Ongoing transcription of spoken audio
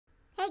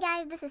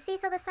guys, this is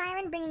Cecil the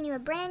Siren bringing you a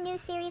brand new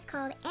series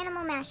called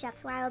Animal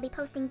Mashups, where I will be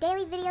posting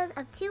daily videos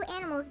of two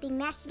animals being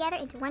mashed together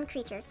into one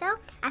creature. So,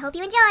 I hope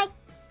you enjoy!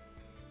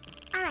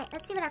 Alright,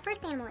 let's see what our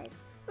first animal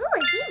is. Ooh,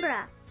 a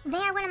zebra! They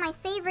are one of my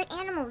favorite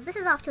animals. This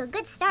is off to a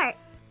good start.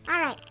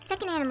 Alright,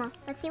 second animal.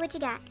 Let's see what you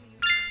got.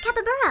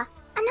 Capybara!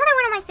 Another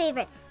one of my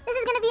favorites! This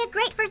is gonna be a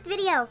great first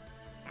video!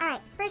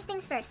 Alright, first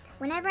things first.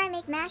 Whenever I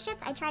make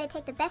mashups, I try to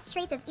take the best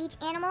traits of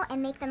each animal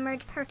and make them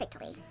merge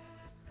perfectly.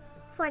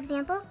 For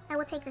example, I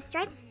will take the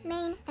stripes,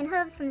 mane, and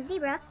hooves from the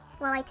zebra,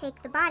 while I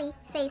take the body,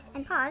 face,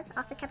 and paws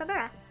off the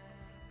capybara.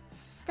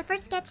 The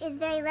first sketch is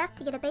very rough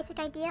to get a basic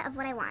idea of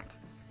what I want.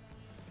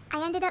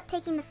 I ended up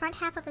taking the front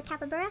half of the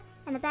capybara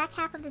and the back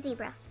half of the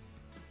zebra.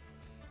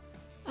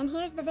 And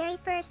here's the very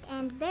first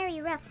and very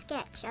rough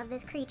sketch of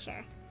this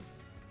creature.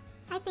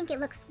 I think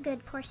it looks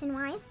good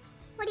portion-wise.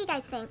 What do you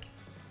guys think?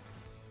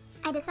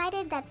 I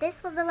decided that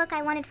this was the look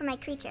I wanted for my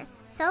creature,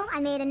 so I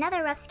made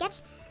another rough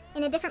sketch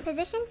in a different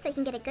position so you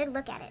can get a good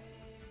look at it.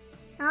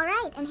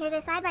 Alright, and here's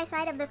a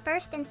side-by-side of the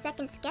first and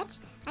second sketch.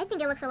 I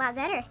think it looks a lot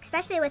better,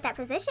 especially with that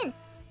position.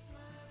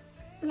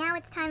 Now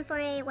it's time for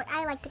what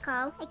I like to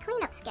call a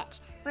cleanup sketch,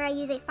 where I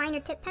use a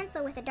finer tip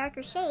pencil with a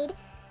darker shade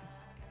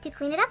to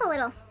clean it up a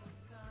little.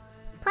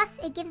 Plus,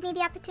 it gives me the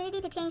opportunity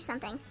to change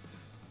something.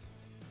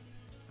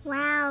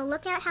 Wow,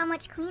 look at how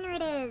much cleaner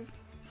it is.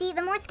 See,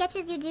 the more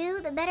sketches you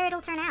do, the better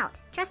it'll turn out.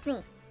 Trust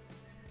me.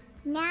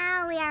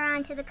 Now we are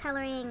on to the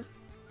coloring.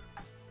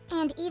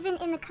 And even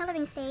in the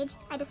coloring stage,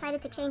 I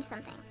decided to change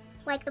something.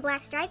 Like the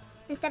black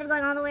stripes, instead of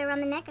going all the way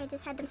around the neck, I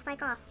just had them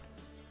spike off.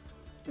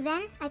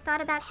 Then, I thought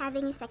about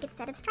having a second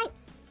set of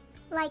stripes.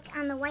 Like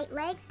on the white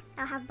legs,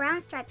 I'll have brown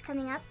stripes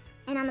coming up,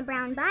 and on the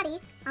brown body,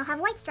 I'll have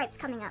white stripes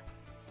coming up.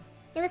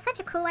 It was such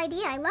a cool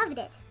idea, I loved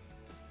it.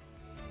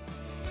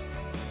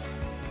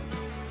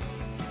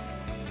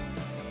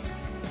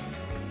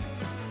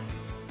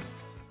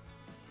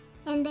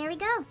 And there we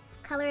go.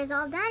 Color is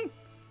all done.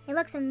 It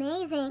looks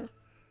amazing.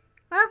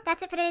 Well,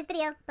 that's it for today's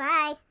video.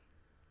 Bye.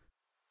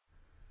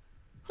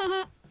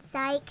 Heh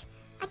psych.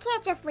 I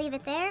can't just leave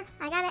it there.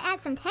 I gotta add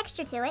some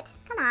texture to it.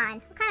 Come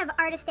on, what kind of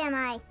artist am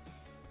I?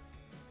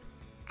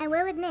 I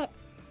will admit,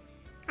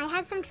 I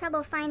had some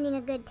trouble finding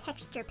a good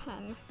texture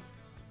pen.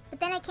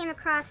 But then I came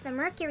across the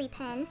Mercury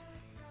pen,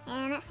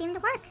 and that seemed to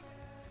work.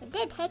 It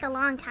did take a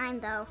long time,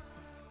 though.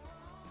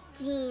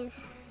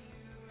 Jeez.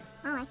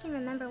 Oh, I can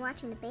remember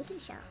watching the baking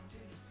show.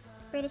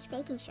 British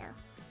baking show.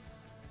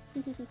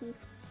 Hehehehe.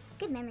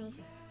 Good memories.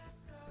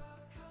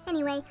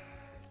 Anyway,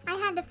 I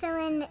had to fill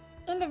in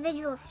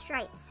individual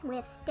stripes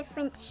with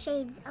different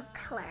shades of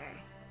color.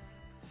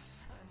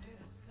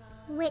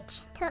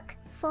 Which took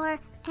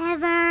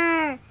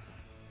forever.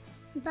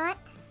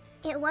 But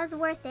it was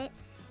worth it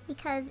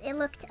because it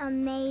looked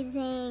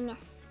amazing.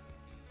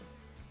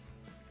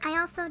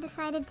 I also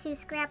decided to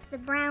scrap the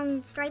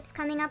brown stripes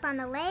coming up on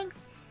the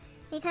legs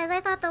because I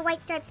thought the white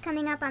stripes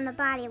coming up on the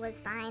body was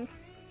fine.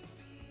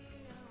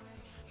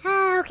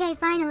 Okay,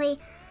 finally.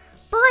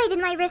 Boy, did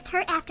my wrist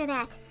hurt after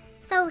that.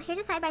 So here's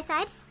a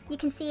side-by-side. You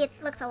can see it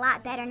looks a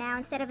lot better now.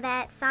 Instead of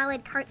that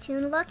solid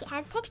cartoon look, it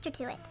has texture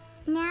to it.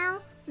 Now,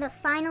 the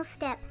final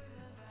step.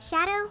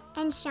 Shadow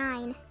and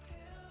shine.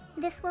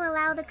 This will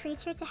allow the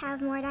creature to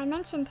have more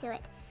dimension to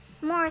it.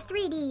 More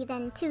 3D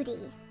than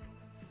 2D.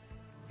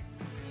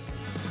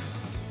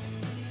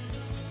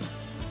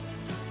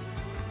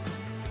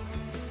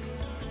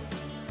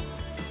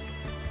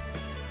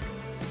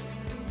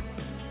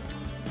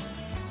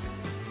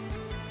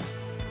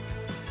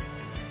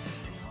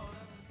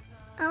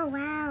 Oh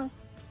wow,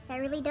 that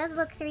really does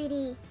look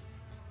 3D.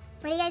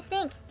 What do you guys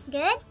think?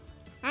 Good?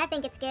 I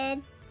think it's good.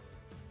 And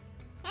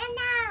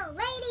now,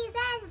 ladies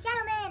and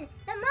gentlemen,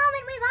 the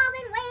moment we've all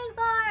been waiting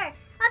for!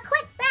 A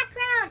quick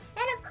background,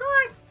 and of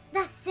course,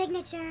 the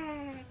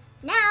signature!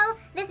 Now,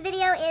 this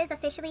video is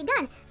officially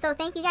done, so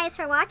thank you guys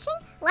for watching.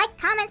 Like,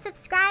 comment,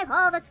 subscribe,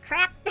 all the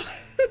crap.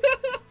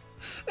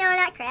 No,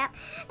 not crap.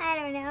 I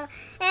don't know.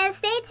 And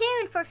stay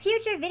tuned for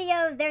future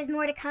videos. There's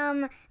more to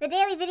come. The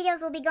daily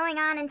videos will be going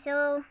on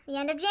until the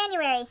end of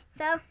January.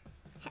 So,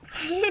 okay,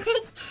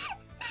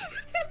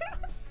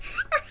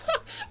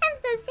 I'm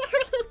so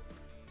silly.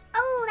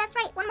 Oh, that's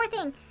right. One more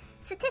thing.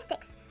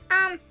 Statistics.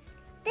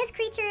 This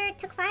creature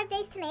took 5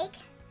 days to make.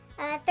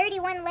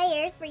 31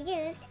 layers were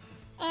used.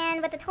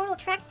 And but the total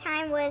track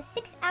time was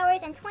 6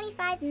 hours and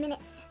 25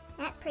 minutes.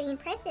 That's pretty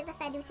impressive if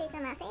I do say so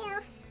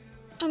myself.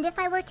 And if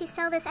I were to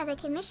sell this as a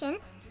commission,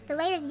 the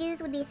layers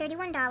used would be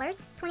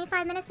 $31.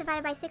 25 minutes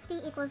divided by 60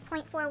 equals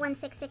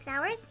 0.4166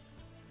 hours.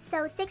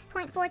 So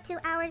 6.42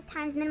 hours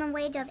times minimum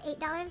wage of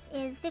 $8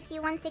 is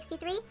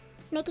 $51.63,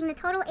 making the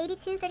total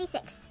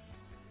 $82.36.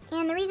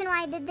 And the reason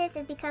why I did this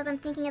is because I'm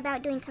thinking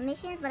about doing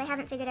commissions, but I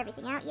haven't figured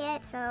everything out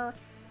yet, so...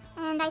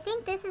 And I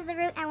think this is the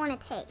route I want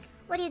to take.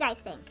 What do you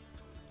guys think?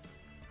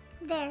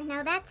 There,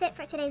 now that's it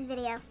for today's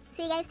video.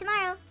 See you guys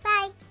tomorrow. Bye!